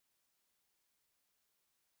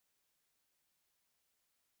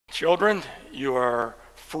children, you are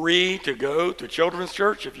free to go to Children's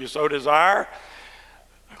Church if you so desire.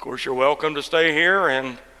 Of course, you're welcome to stay here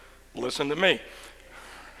and listen to me.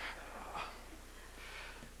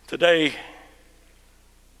 Today,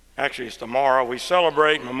 actually it's tomorrow, we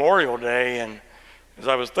celebrate Memorial Day, and as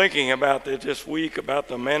I was thinking about this week, about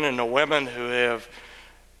the men and the women who have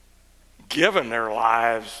given their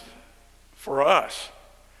lives for us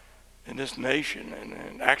in this nation,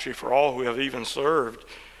 and actually for all who have even served,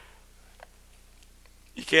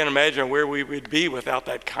 you can't imagine where we would be without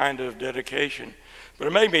that kind of dedication. But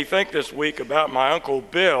it made me think this week about my Uncle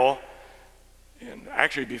Bill, and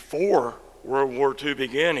actually before World War II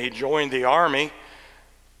began, he joined the Army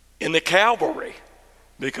in the cavalry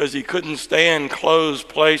because he couldn't stand closed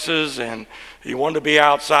places and he wanted to be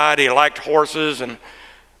outside. He liked horses, and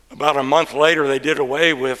about a month later they did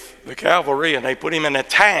away with the cavalry and they put him in a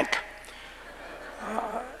tank.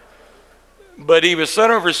 But he was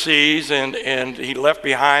sent overseas, and he left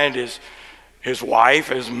behind his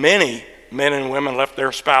wife, as many men and women left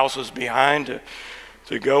their spouses behind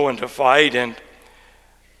to go and to fight. And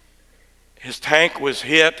his tank was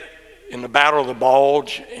hit in the Battle of the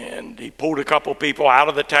Bulge, and he pulled a couple people out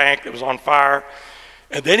of the tank that was on fire.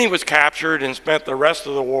 And then he was captured and spent the rest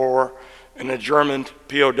of the war in a German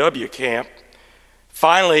POW camp.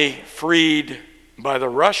 Finally freed by the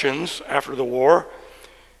Russians after the war,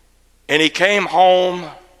 and he came home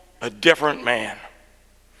a different man.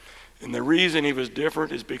 And the reason he was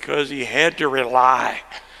different is because he had to rely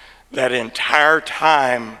that entire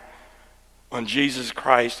time on Jesus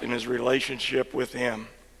Christ and his relationship with him.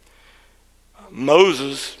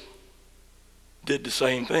 Moses did the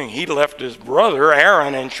same thing. He left his brother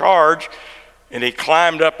Aaron in charge, and he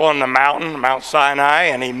climbed up on the mountain, Mount Sinai,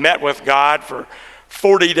 and he met with God for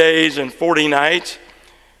 40 days and 40 nights.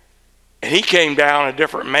 And he came down a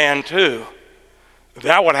different man too.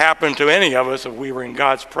 That would happen to any of us if we were in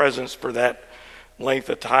God's presence for that length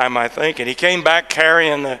of time, I think. And he came back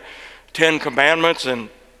carrying the 10 Commandments, and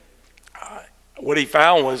what he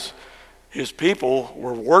found was his people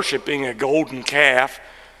were worshiping a golden calf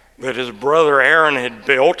that his brother Aaron had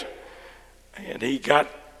built. And he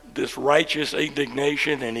got this righteous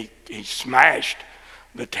indignation, and he smashed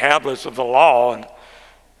the tablets of the law. And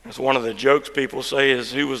it's one of the jokes people say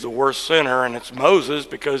is who was the worst sinner, and it's Moses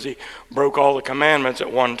because he broke all the commandments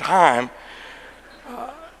at one time.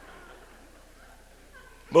 But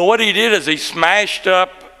what he did is he smashed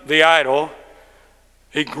up the idol,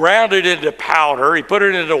 he ground it into powder, he put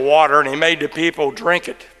it into water, and he made the people drink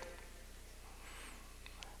it.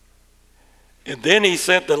 And then he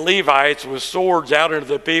sent the Levites with swords out into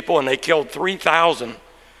the people, and they killed 3,000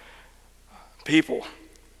 people.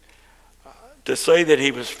 To say that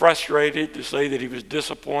he was frustrated, to say that he was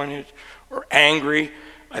disappointed or angry,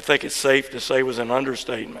 I think it's safe to say was an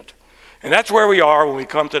understatement. And that's where we are when we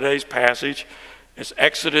come to today's passage. It's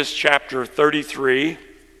Exodus chapter 33,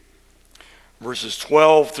 verses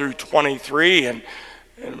 12 through 23. And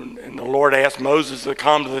the Lord asked Moses to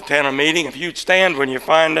come to the tent of meeting. If you'd stand when you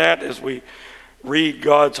find that as we read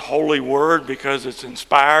God's holy word, because it's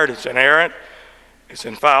inspired, it's inerrant, it's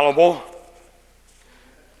infallible.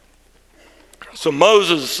 So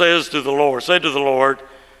Moses said to the Lord,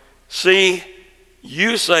 "See,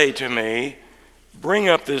 you say to me, bring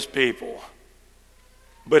up this people.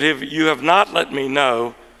 But if you have not let me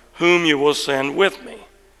know whom you will send with me,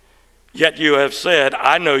 yet you have said,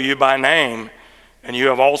 I know you by name, and you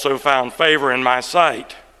have also found favor in my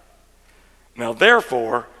sight. Now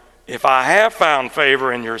therefore, if I have found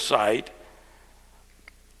favor in your sight,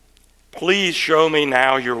 please show me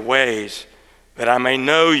now your ways, that I may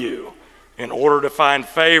know you, in order to find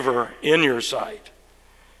favor in your sight.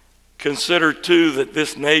 Consider too that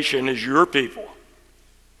this nation is your people."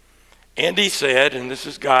 And he said, and this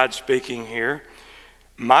is God speaking here,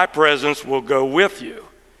 "My presence will go with you,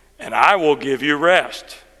 and I will give you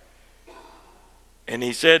rest." And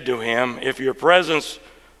he said to him, "If your presence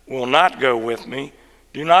will not go with me,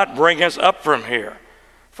 do not bring us up from here.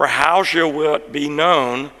 For how shall it be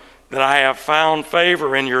known that I have found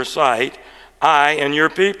favor in your sight, I and your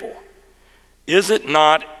people? Is it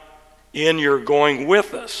not in your going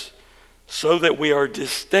with us, so that we are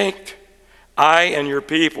distinct, I and your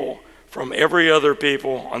people, from every other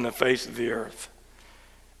people on the face of the earth?"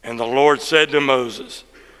 And the Lord said to Moses,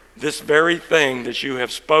 "This very thing that you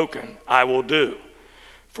have spoken I will do,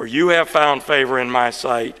 for you have found favor in my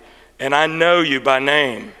sight, and I know you by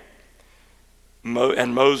name."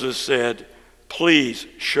 And Moses said, "Please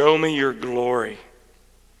show me your glory."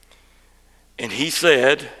 And he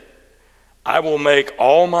said, "I will make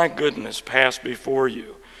all my goodness pass before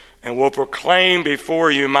you, and will proclaim before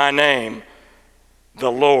you my name,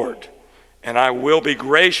 the Lord, and I will be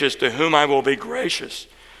gracious to whom I will be gracious,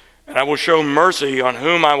 and I will show mercy on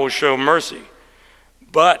whom I will show mercy.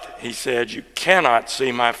 But, he said, you cannot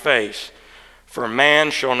see my face, for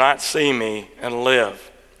man shall not see me and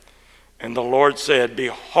live. And the Lord said,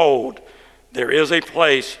 behold, there is a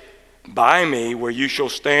place by me where you shall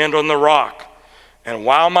stand on the rock, and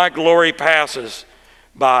while my glory passes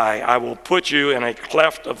by, I will put you in a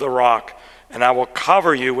cleft of the rock, and I will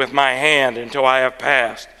cover you with my hand until I have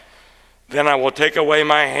passed. Then I will take away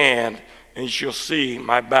my hand, and you shall see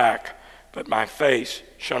my back, but my face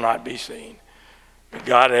shall not be seen. May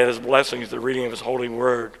God add his blessings to the reading of his holy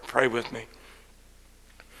word. Pray with me.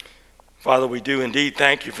 Father, we do indeed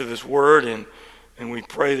thank you for this word, and we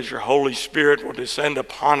pray that your Holy Spirit will descend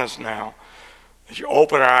upon us now, that you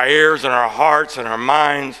open our ears and our hearts and our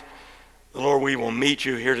minds. Lord, we will meet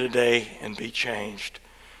you here today and be changed.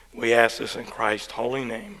 We ask this in Christ's holy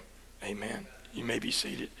name. Amen. You may be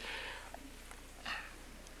seated.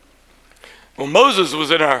 Well, Moses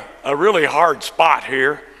was in a really hard spot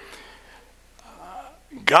here.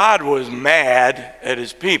 God was mad at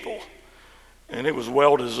his people, and it was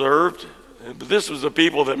well-deserved. But this was the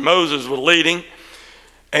people that Moses was leading,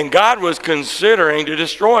 and God was considering to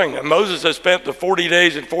destroying them. Moses had spent the 40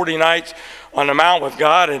 days and 40 nights on the mount with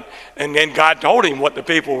God, and then God told him what the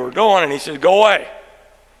people were doing, and he said, go away.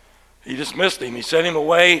 He dismissed him. He sent him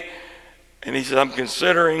away, and he said, I'm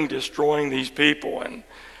considering destroying these people.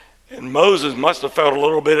 And Moses must have felt a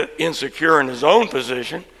little bit insecure in his own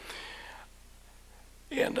position.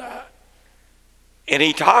 And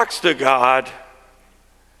he talks to God.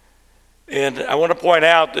 And I want to point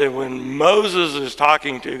out that when Moses is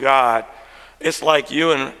talking to God, it's like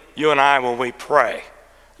you and I when we pray.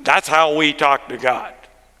 That's how we talk to God.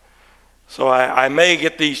 So I may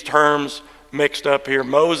get these terms mixed up here.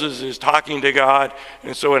 Moses is talking to God,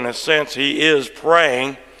 and so in a sense he is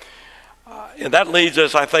praying. And that leads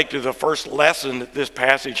us, I think, to the first lesson that this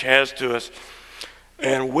passage has to us.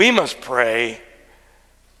 And we must pray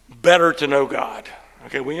better to know God.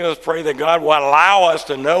 Okay, we must pray that God will allow us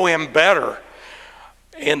to know him better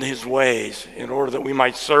and his ways in order that we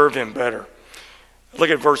might serve him better. Look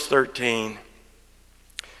at verse 13.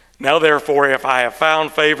 Now therefore, if I have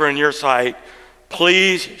found favor in your sight,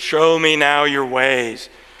 please show me now your ways,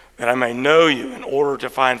 that I may know you in order to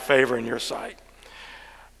find favor in your sight.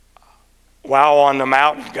 While on the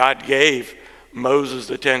mountain, God gave Moses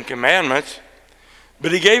the 10 Commandments,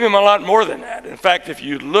 but he gave him a lot more than that. In fact, if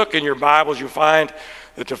you look in your Bibles, you'll find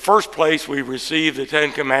that the first place we receive the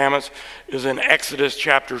 10 Commandments is in Exodus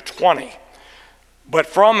chapter 20. But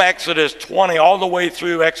from Exodus 20 all the way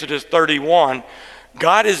through Exodus 31,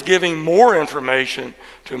 God is giving more information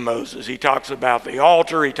to Moses. He talks about the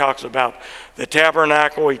altar, he talks about the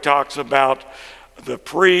tabernacle, he talks about the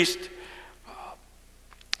priest,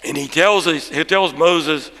 and he tells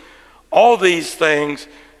Moses all these things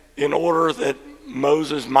in order that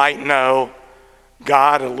Moses might know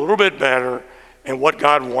God a little bit better and what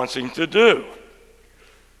God wants him to do.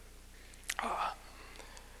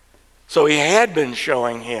 So he had been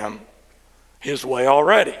showing him his way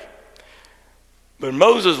already. But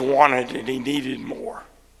Moses wanted and he needed more.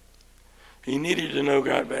 He needed to know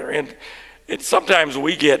God better. And sometimes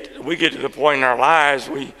we get to the point in our lives,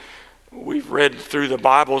 we've read through the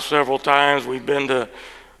Bible several times, we've been to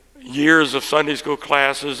years of Sunday school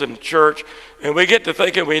classes and church, and we get to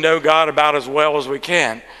thinking we know God about as well as we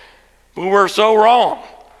can. But we're so wrong.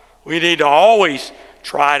 We need to always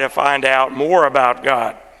try to find out more about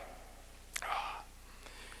God.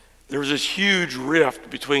 There was this huge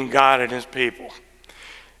rift between God and his people.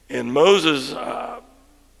 And Moses,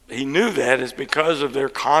 he knew that it's because of their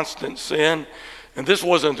constant sin. And this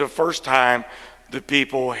wasn't the first time the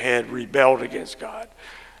people had rebelled against God.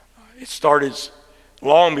 It started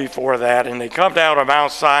long before that, and they come down to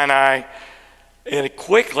Mount Sinai, and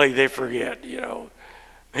quickly they forget,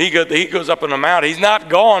 He goes up on the mount. He's not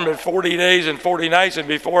gone but 40 days and 40 nights, and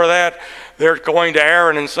before that, they're going to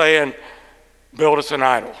Aaron and saying, build us an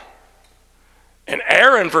idol. And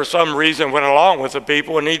Aaron, for some reason, went along with the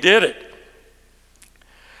people, and he did it.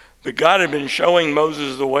 But God had been showing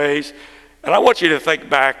Moses the ways, and I want you to think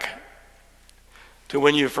back to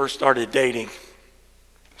when you first started dating.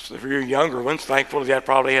 So for your younger ones, thankfully that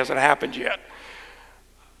probably hasn't happened yet.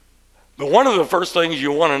 But one of the first things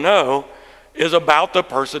you want to know is about the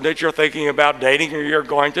person that you're thinking about dating or you're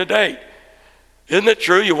going to date. Isn't it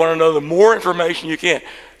true? You want to know the more information you can.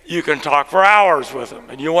 You can talk for hours with them,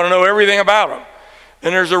 and you want to know everything about them.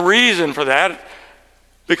 And there's a reason for that,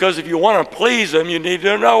 because if you want to please them, you need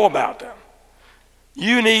to know about them.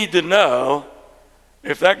 You need to know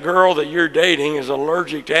if that girl that you're dating is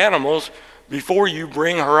allergic to animals before you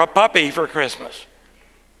bring her a puppy for Christmas.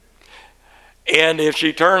 And if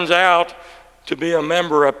she turns out to be a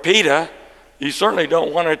member of PETA, you certainly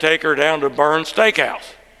don't want to take her down to Burn's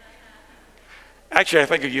Steakhouse. Actually, I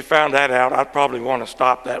think if you found that out, I'd probably want to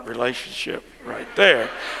stop that relationship right there.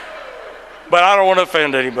 But I don't want to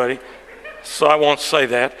offend anybody, so I won't say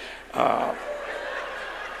that.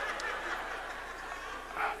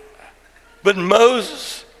 But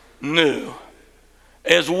Moses knew,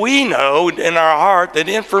 as we know in our heart, that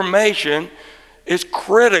information is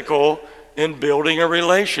critical in building a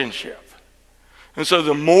relationship. And so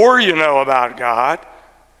the more you know about God,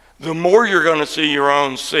 the more you're going to see your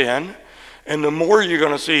own sin, and the more you're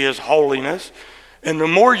going to see his holiness, and the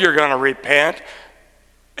more you're going to repent,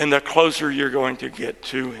 and the closer you're going to get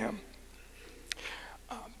to him.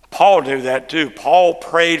 Paul knew that too. Paul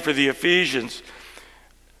prayed for the Ephesians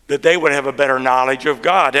that they would have a better knowledge of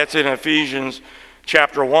God. That's in Ephesians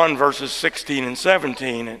chapter 1, verses 16 and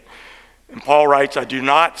 17. And Paul writes, I do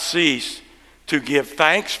not cease to give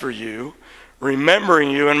thanks for you,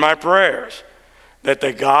 remembering you in my prayers, that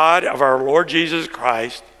the God of our Lord Jesus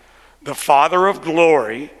Christ, the Father of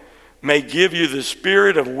glory, may give you the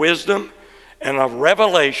spirit of wisdom and of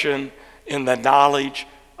revelation in the knowledge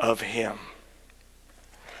of him.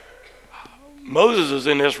 Moses is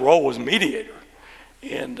in this role as mediator.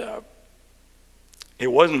 And it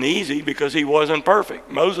wasn't easy because he wasn't perfect.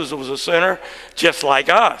 Moses was a sinner just like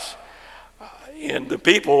us. And the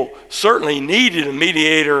people certainly needed a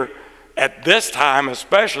mediator at this time,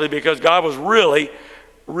 especially because God was really,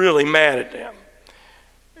 really mad at them.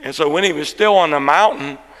 And so when he was still on the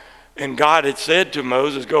mountain and God had said to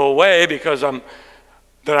Moses, go away because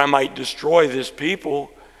that I might destroy this people,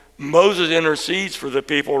 Moses intercedes for the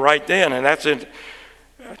people right then. And that's in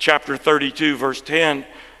chapter 32, verse 10.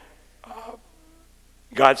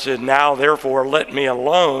 God said, now therefore let me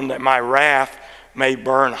alone, that my wrath may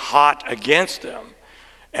burn hot against them,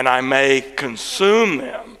 and I may consume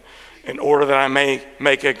them, in order that I may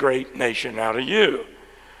make a great nation out of you.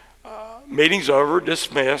 Meeting's over,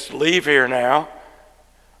 dismissed, leave here now.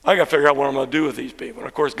 I got to figure out what I'm going to do with these people. And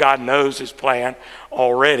of course, God knows his plan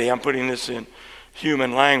already. I'm putting this in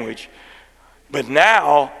human language. But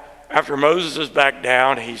now, after Moses is back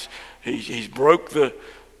down, he's broke the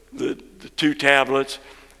 2 tablets.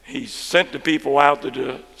 He's sent the people out to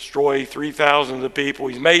destroy 3,000 of the people.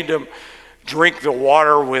 He's made them drink the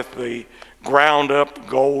water with the ground up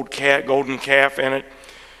golden calf in it.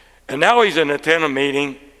 And now he's in a tent of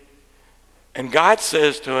meeting, and God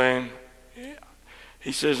says to him,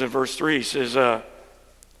 he says in verse 3, he says,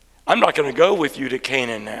 I'm not going to go with you to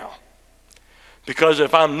Canaan now, because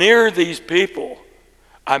if I'm near these people,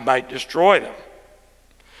 I might destroy them.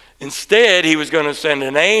 Instead, he was going to send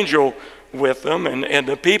an angel with them, and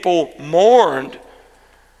the people mourned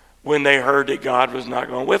when they heard that God was not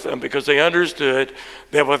going with them, because they understood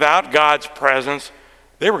that without God's presence,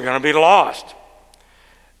 they were going to be lost.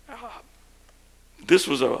 This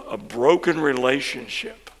was a broken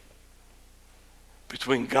relationship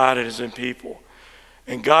between God and his people.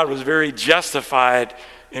 And God was very justified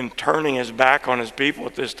in turning his back on his people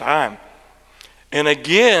at this time. And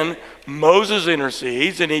again, Moses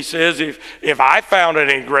intercedes, and he says, if I found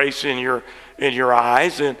any grace in your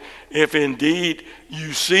eyes, and if indeed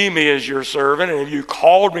you see me as your servant, and if you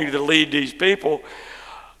called me to lead these people,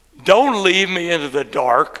 don't leave me into the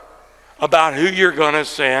dark about who you're going to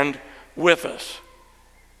send with us.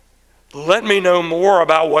 Let me know more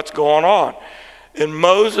about what's going on. And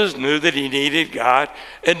Moses knew that he needed God.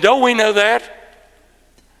 And don't we know that?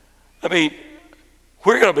 I mean,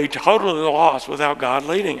 we're going to be totally lost without God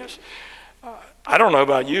leading us. I don't know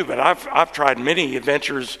about you, but I've tried many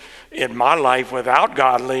adventures in my life without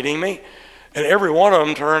God leading me, and every one of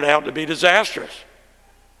them turned out to be disastrous.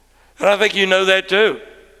 And I think you know that too.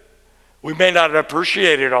 We may not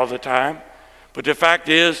appreciate it all the time, but the fact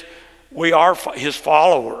is we are his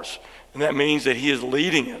followers, and that means that he is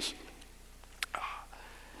leading us.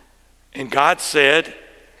 And God said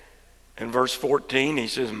in verse 14, he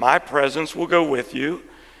says, my presence will go with you,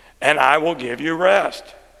 and I will give you rest.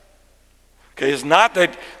 Okay, it's not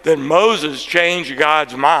that Moses changed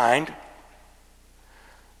God's mind.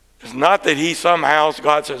 It's not that he somehow,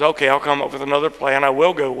 God says, okay, I'll come up with another plan, I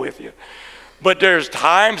will go with you. But there's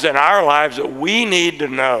times in our lives that we need to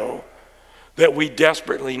know that we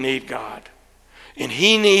desperately need God. And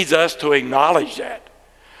he needs us to acknowledge that.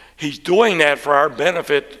 He's doing that for our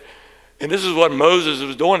benefit. And this is what Moses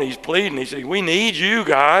was doing. He's pleading. He said, we need you,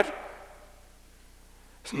 God.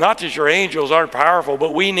 It's not that your angels aren't powerful,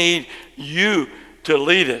 but we need you to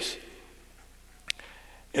lead us.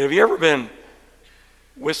 And have you ever been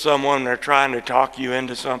with someone and they're trying to talk you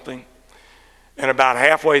into something? and about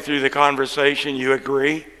halfway through the conversation you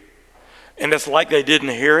agree, and it's like they didn't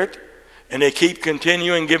hear it, and they keep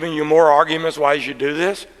continuing giving you more arguments why you should do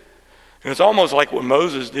this. And it's almost like what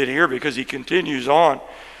Moses did here, because he continues on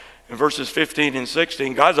in verses 15 and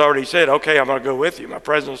 16. God's already said, okay, I'm going to go with you. My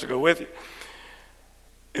presence will go with you.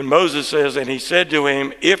 And Moses says, and he said to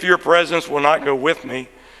him, if your presence will not go with me,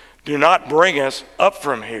 do not bring us up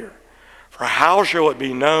from here. For how shall it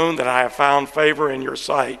be known that I have found favor in your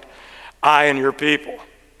sight, I and your people?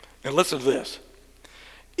 And listen to this.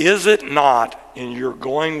 Is it not in your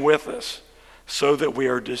going with us so that we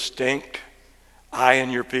are distinct, I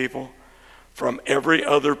and your people, from every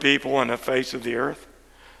other people on the face of the earth?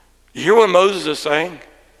 You hear what Moses is saying?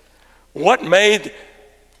 What made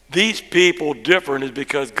these people different is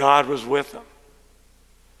because God was with them.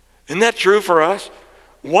 Isn't that true for us?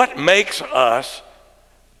 What makes us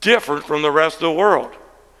different from the rest of the world?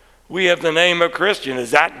 We have the name of Christian.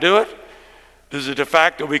 Does that do it? Is it the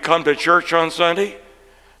fact that we come to church on Sunday?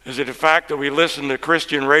 Is it the fact that we listen to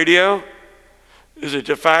Christian radio? Is it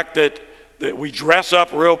the fact that we dress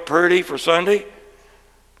up real pretty for Sunday?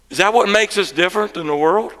 Is that what makes us different than the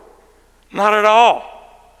world? Not at all.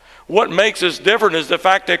 What makes us different is the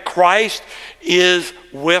fact that Christ is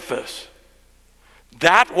with us.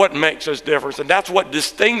 That's what makes us different, and that's what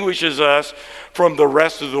distinguishes us from the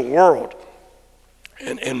rest of the world.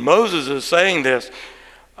 And Moses is saying this.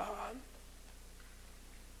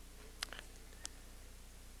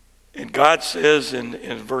 And God says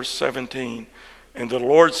in verse 17, and the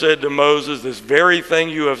Lord said to Moses, this very thing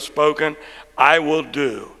you have spoken, I will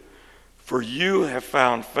do. For you have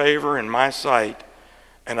found favor in my sight,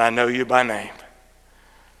 and I know you by name.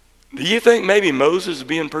 Do you think maybe Moses is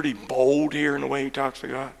being pretty bold here in the way he talks to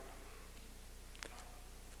God?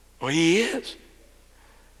 Well, he is.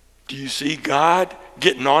 Do you see God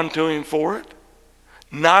getting on to him for it?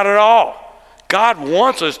 Not at all. God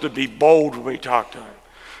wants us to be bold when we talk to him.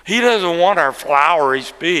 He doesn't want our flowery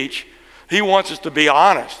speech. He wants us to be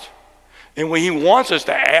honest. And when he wants us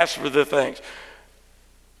to ask for the things.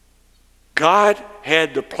 God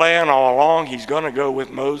had the plan all along. He's going to go with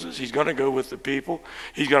Moses. He's going to go with the people.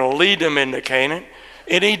 He's going to lead them into Canaan.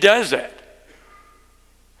 And he does that.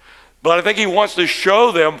 But I think he wants to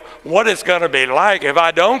show them what it's going to be like if I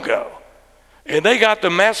don't go. And they got the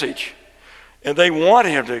message. And they want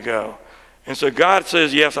him to go. And so God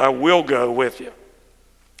says, yes, I will go with you.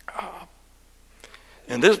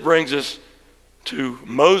 And this brings us to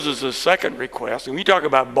Moses' second request. And we talk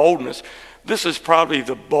about boldness. This is probably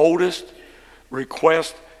the boldest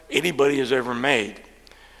request anybody has ever made.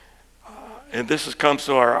 And this comes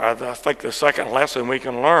to I think the second lesson we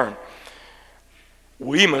can learn.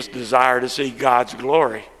 We must desire to see God's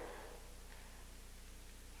glory.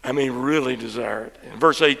 I mean, really desire it. In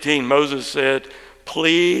verse 18, Moses said,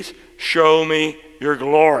 please show me your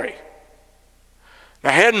glory. Now,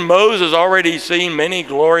 hadn't Moses already seen many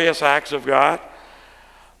glorious acts of God?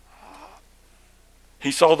 He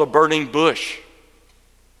saw the burning bush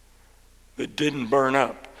that didn't burn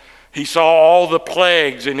up. He saw all the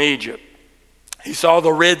plagues in Egypt. He saw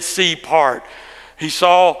the Red Sea part. He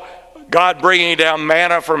saw God bringing down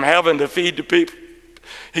manna from heaven to feed the people.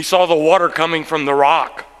 He saw the water coming from the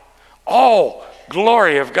rock. All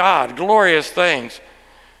glory of God, glorious things.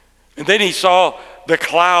 And then he saw the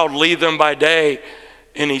cloud lead them by day,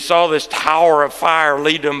 and he saw this tower of fire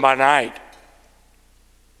lead them by night.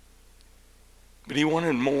 But he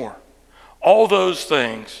wanted more. All those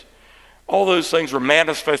things were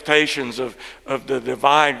manifestations of the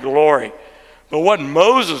divine glory. But what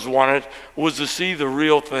Moses wanted was to see the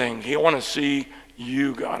real thing. He wanted to see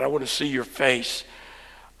you, God. I want to see your face.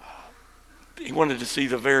 He wanted to see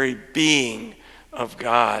the very being of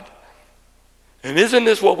God. And isn't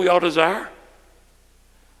this what we all desire?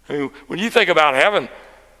 I mean, when you think about heaven,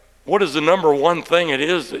 what is the number one thing it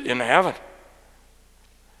is in heaven?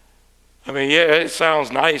 I mean, yeah, it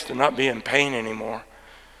sounds nice to not be in pain anymore.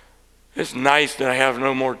 It's nice to have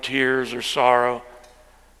no more tears or sorrow.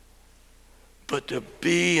 But to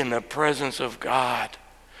be in the presence of God,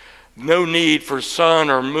 no need for sun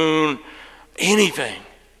or moon, anything,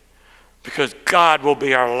 because God will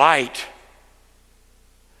be our light.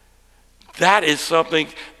 That is something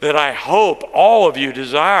that I hope all of you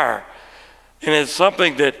desire. And it's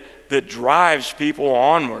something that drives people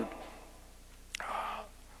onward.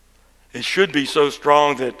 It should be so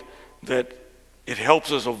strong that it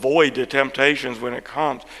helps us avoid the temptations when it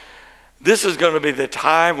comes. This is going to be the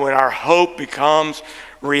time when our hope becomes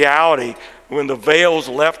reality, when the veil's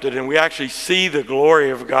lifted and we actually see the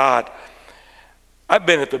glory of God. I've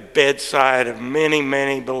been at the bedside of many,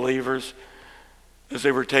 many believers as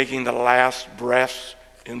they were taking the last breaths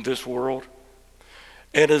in this world,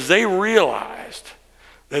 And as they realized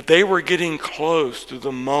that they were getting close to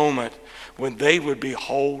the moment when they would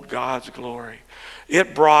behold God's glory,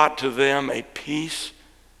 it brought to them a peace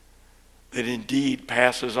that indeed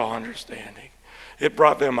passes all understanding. It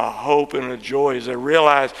brought them a hope and a joy as they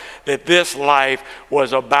realized that this life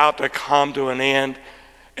was about to come to an end,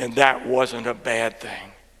 and that wasn't a bad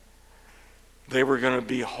thing. They were going to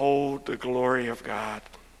behold the glory of God.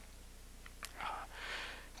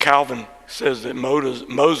 Calvin says that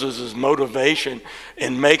Moses' motivation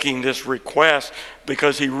in making this request,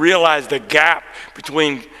 because he realized the gap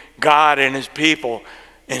between God and his people,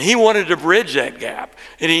 and he wanted to bridge that gap.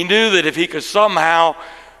 And he knew that if he could somehow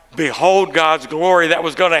behold God's glory, that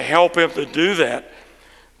was going to help him to do that.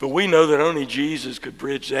 But we know that only Jesus could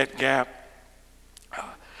bridge that gap.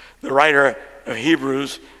 The writer of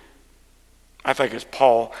Hebrews, I think it's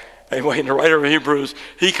Paul, anyway, the writer of Hebrews,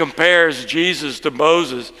 he compares Jesus to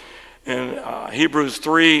Moses in Hebrews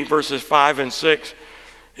 3, verses 5 and 6.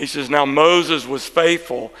 He says, now Moses was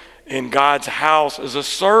faithful in God's house as a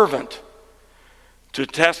servant to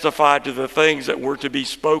testify to the things that were to be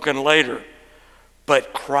spoken later.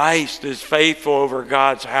 But Christ is faithful over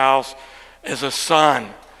God's house as a son.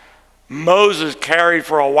 Moses carried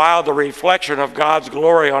for a while the reflection of God's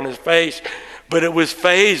glory on his face, but it was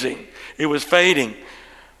phasing. It was fading.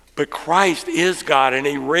 But Christ is God, and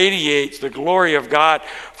he radiates the glory of God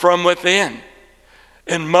from within.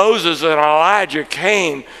 And Moses and Elijah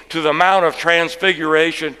came to the Mount of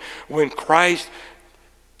Transfiguration when Christ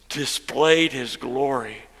displayed his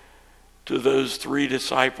glory to those 3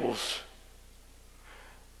 disciples.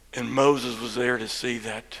 And Moses was there to see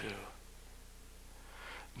that too.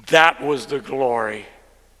 That was the glory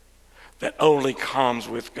that only comes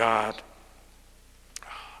with God.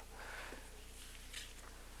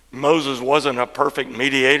 Moses wasn't a perfect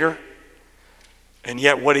mediator, and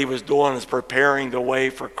yet what he was doing is preparing the way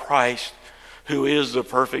for Christ, who is the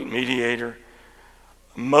perfect mediator.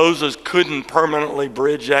 Moses couldn't permanently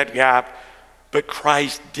bridge that gap, but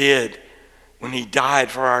Christ did when he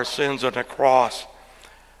died for our sins on the cross.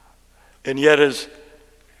 And yet as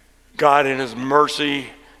God in his mercy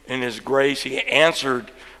and his grace, he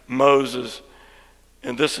answered Moses.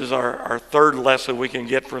 And this is our third lesson we can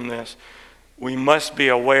get from this. We must be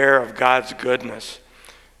aware of God's goodness.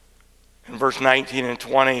 In verse 19 and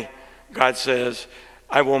 20, God says,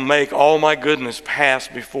 I will make all my goodness pass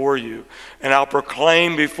before you, and I'll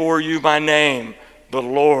proclaim before you my name, the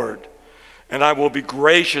Lord. And I will be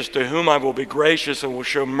gracious to whom I will be gracious, and will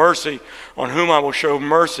show mercy on whom I will show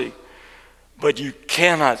mercy. But you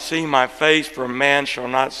cannot see my face, for man shall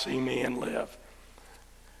not see me and live.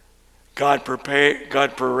 God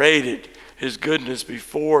paraded his goodness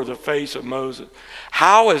before the face of Moses.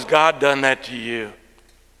 How has God done that to you?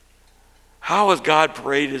 How has God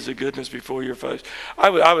paraded his goodness before your face?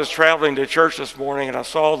 I was traveling to church this morning, and I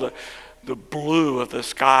saw the blue of the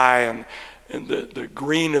sky and the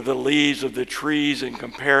green of the leaves of the trees in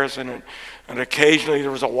comparison, and occasionally there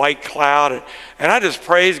was a white cloud, and I just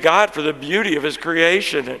praise God for the beauty of his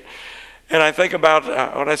creation. And I think about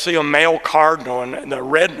when I see a male cardinal and the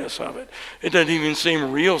redness of it, it doesn't even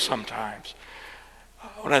seem real sometimes.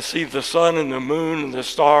 When I see the sun and the moon and the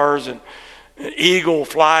stars and an eagle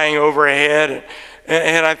flying overhead,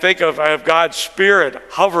 and I think of God's Spirit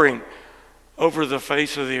hovering over the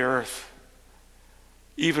face of the earth,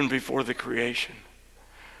 even before the creation.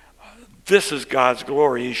 This is God's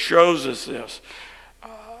glory. He shows us this.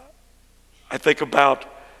 I think about,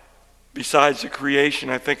 besides the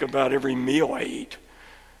creation, I think about every meal I eat.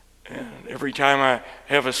 And every time I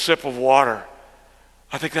have a sip of water,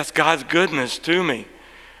 I think that's God's goodness to me.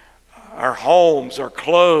 Our homes, our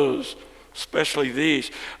clothes, especially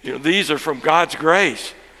these. These are from God's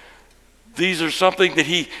grace. These are something that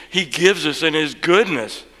He gives us in His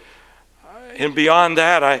goodness. And beyond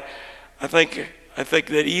that, I think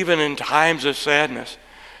that even in times of sadness,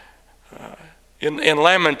 in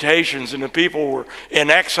Lamentations, and the people were in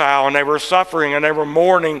exile, and they were suffering, and they were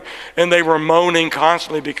mourning, and they were moaning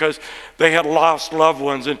constantly because they had lost loved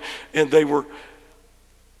ones, and they were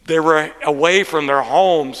away from their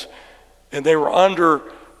homes, and they were under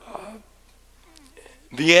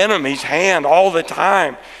the enemy's hand all the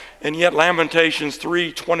time. And yet Lamentations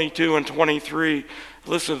 3:22 and 23,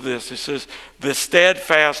 listen to this. It says, the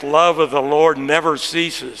steadfast love of the Lord never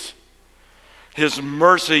ceases. His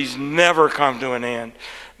mercies never come to an end.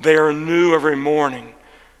 They are new every morning.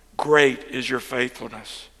 Great is your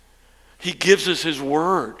faithfulness. He gives us His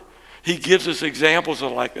word. He gives us examples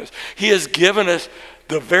of like this. He has given us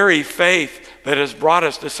the very faith that has brought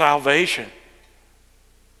us to salvation.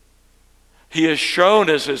 He has shown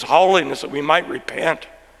us His holiness that we might repent.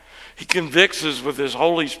 He convicts us with his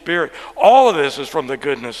Holy Spirit. All of this is from the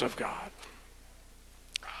goodness of God.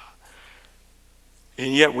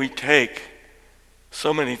 And yet we take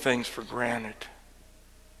so many things for granted.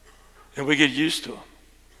 And we get used to them.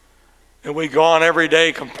 And we go on every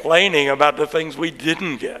day complaining about the things we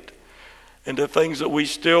didn't get and the things that we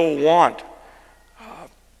still want.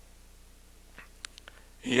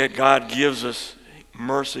 Yet God gives us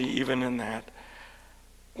mercy even in that.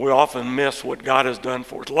 We often miss what God has done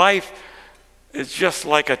for us. Life is just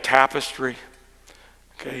like a tapestry.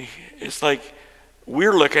 Okay? It's like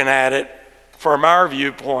we're looking at it from our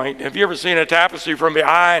viewpoint. Have you ever seen a tapestry from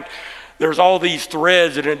behind? There's all these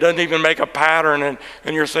threads and it doesn't even make a pattern.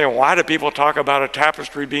 And you're saying, why do people talk about a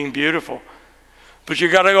tapestry being beautiful? But you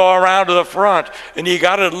got to go around to the front and you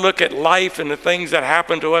got to look at life and the things that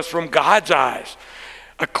happen to us from God's eyes,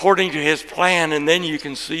 according to his plan, and then you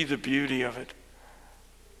can see the beauty of it.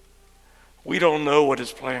 We don't know what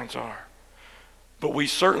his plans are, but we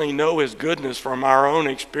certainly know his goodness from our own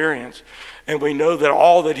experience, and we know that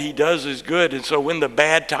all that he does is good. And so when the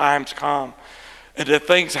bad times come and the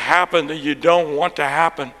things happen that you don't want to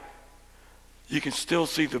happen, you can still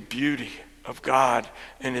see the beauty of God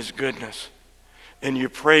and his goodness, and you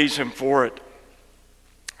praise him for it.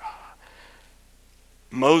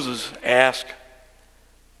 Moses asked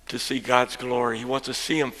to see God's glory. He wants to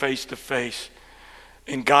see him face to face.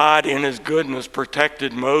 And God, in his goodness,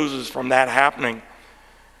 protected Moses from that happening.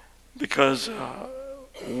 Because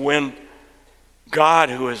when God,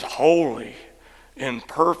 who is holy and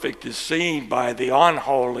perfect, is seen by the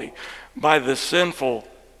unholy, by the sinful,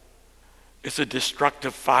 it's a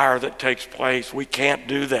destructive fire that takes place. We can't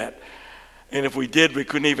do that. And if we did, we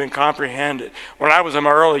couldn't even comprehend it. When I was in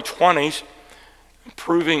my early 20s,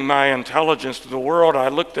 proving my intelligence to the world, I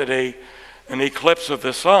looked at an eclipse of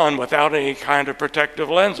the sun without any kind of protective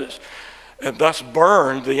lenses, and thus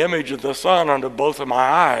burned the image of the sun onto both of my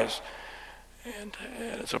eyes. And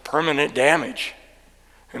it's a permanent damage.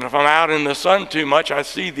 And if I'm out in the sun too much, I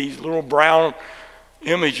see these little brown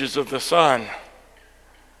images of the sun.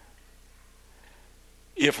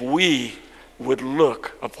 If we would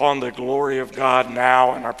look upon the glory of God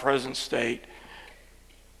now in our present state,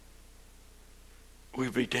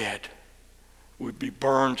 we'd be dead. We'd be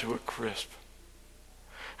burned to a crisp.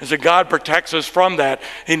 And so God protects us from that,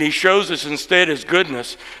 and he shows us instead his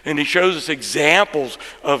goodness, and he shows us examples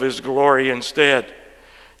of his glory instead.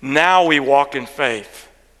 Now we walk in faith.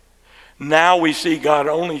 Now we see God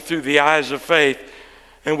only through the eyes of faith,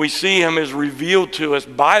 and we see him as revealed to us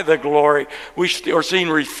by the glory. We are seeing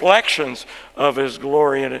reflections of his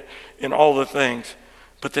glory in all the things.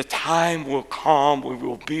 But the time will come, we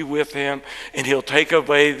will be with him, and he'll take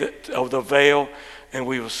away the veil, and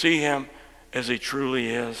we will see him as he truly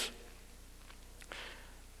is.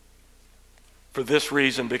 For this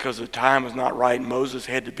reason, because the time was not right, Moses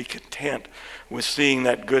had to be content with seeing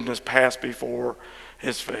that goodness pass before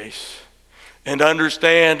his face. And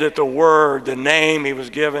understand that the word, the name he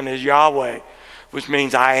was given is Yahweh, which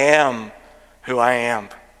means I am who I am.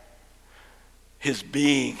 His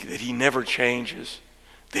being, that he never changes,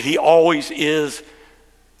 that he always is,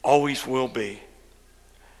 always will be.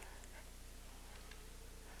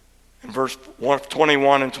 In verse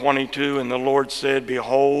 21 and 22, and the Lord said,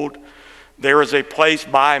 behold, there is a place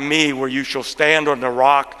by me where you shall stand on the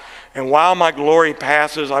rock, and while my glory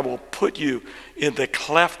passes, I will put you in the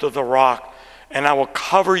cleft of the rock, and I will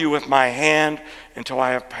cover you with my hand until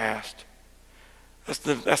I have passed.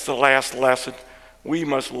 That's the last lesson. We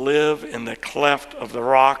must live in the cleft of the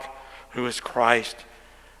rock, who is Christ.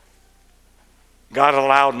 God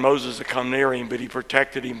allowed Moses to come near him, but he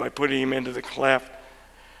protected him by putting him into the cleft.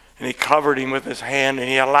 And he covered him with his hand, and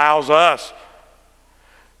he allows us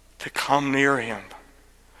to come near him.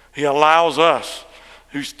 He allows us,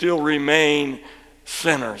 who still remain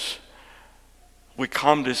sinners, we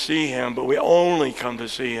come to see him, but we only come to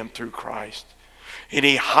see him through Christ. And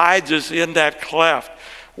he hides us in that cleft.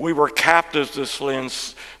 We were captives to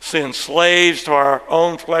sin, slaves to our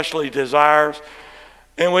own fleshly desires,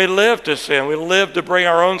 and we lived to sin. We lived to bring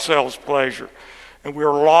our own selves pleasure, and we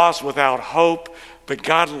were lost without hope. But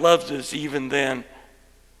God loves us even then,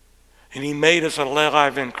 and he made us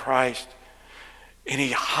alive in Christ, and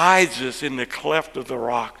he hides us in the cleft of the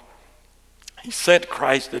rock. He sent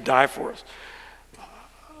Christ to die for us.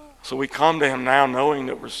 So we come to him now knowing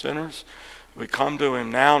that we're sinners. We come to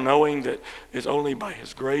him now knowing that it's only by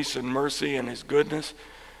his grace and mercy and his goodness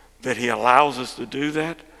that he allows us to do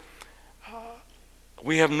that.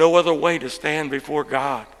 We have no other way to stand before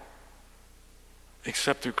God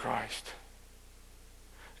except through Christ.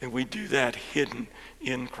 And we do that hidden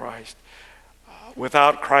in Christ.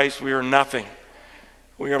 Without Christ, we are nothing.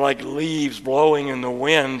 We are like leaves blowing in the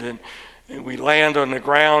wind, and we land on the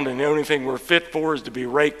ground, and the only thing we're fit for is to be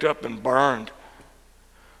raked up and burned.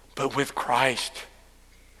 But with Christ,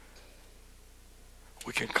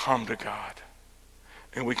 we can come to God,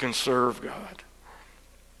 and we can serve God.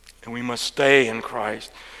 And we must stay in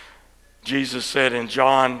Christ. Jesus said in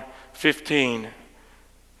John 15,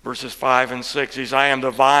 verses 5 and 6, he says, I am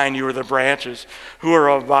the vine, you are the branches. Whoever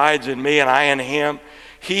abides in me and I in him,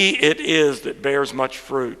 he it is that bears much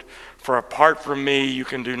fruit. For apart from me, you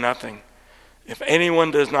can do nothing. If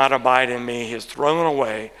anyone does not abide in me, he is thrown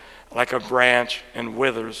away like a branch and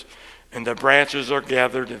withers, and the branches are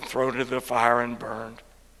gathered and thrown into the fire and burned.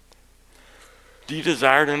 Do you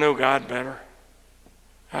desire to know God better?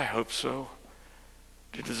 I hope so.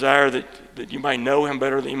 Do you desire that you might know him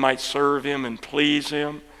better, that you might serve him and please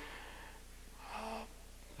him?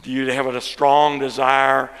 Do you have a strong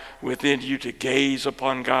desire within you to gaze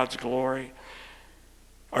upon God's glory?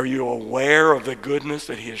 Are you aware of the goodness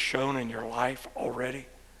that he has shown in your life already?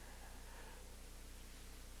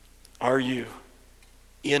 Are you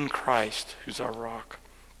in Christ, who's our rock?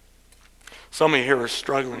 Some of you here are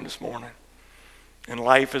struggling this morning, and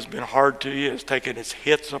life has been hard to you. It's taken its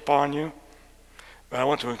hits upon you. But I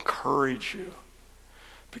want to encourage you,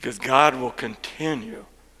 because God will continue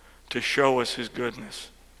to show us his goodness.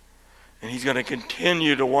 And he's going to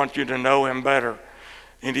continue to want you to know him better.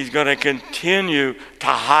 And he's going to continue to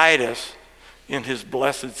hide us in his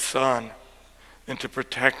blessed Son and to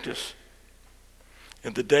protect us.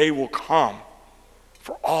 And the day will come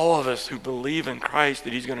for all of us who believe in Christ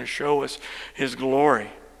that he's going to show us his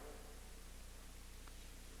glory.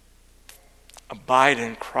 Abide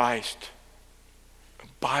in Christ.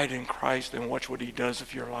 Abide in Christ and watch what he does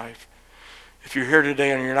with your life. If you're here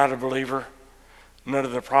today and you're not a believer, none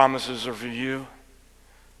of the promises are for you.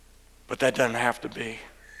 But that doesn't have to be.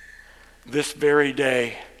 This very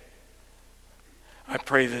day, I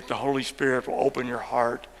pray that the Holy Spirit will open your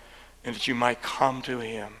heart and that you might come to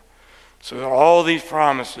him so that all these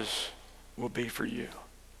promises will be for you.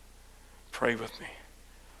 Pray with me.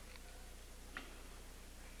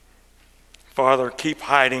 Father, keep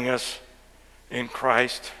hiding us in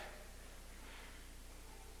Christ.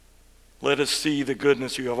 Let us see the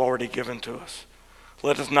goodness you have already given to us.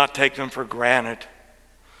 Let us not take them for granted.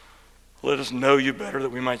 Let us know you better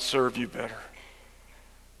that we might serve you better.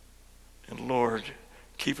 And Lord,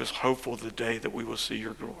 keep us hopeful the day that we will see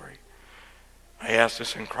your glory. I ask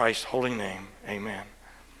this in Christ's holy name. Amen.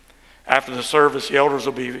 After the service, the elders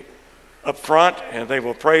will be up front and they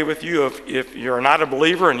will pray with you. If you're not a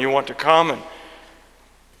believer and you want to come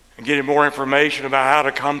and get more information about how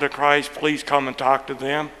to come to Christ, please come and talk to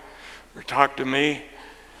them or talk to me.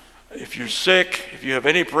 If you're sick, if you have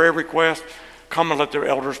any prayer requests, come and let the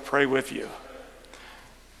elders pray with you.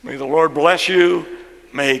 May the Lord bless you.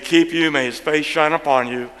 May he keep you. May his face shine upon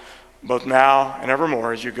you, both now and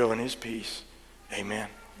evermore as you go in his peace. Amen.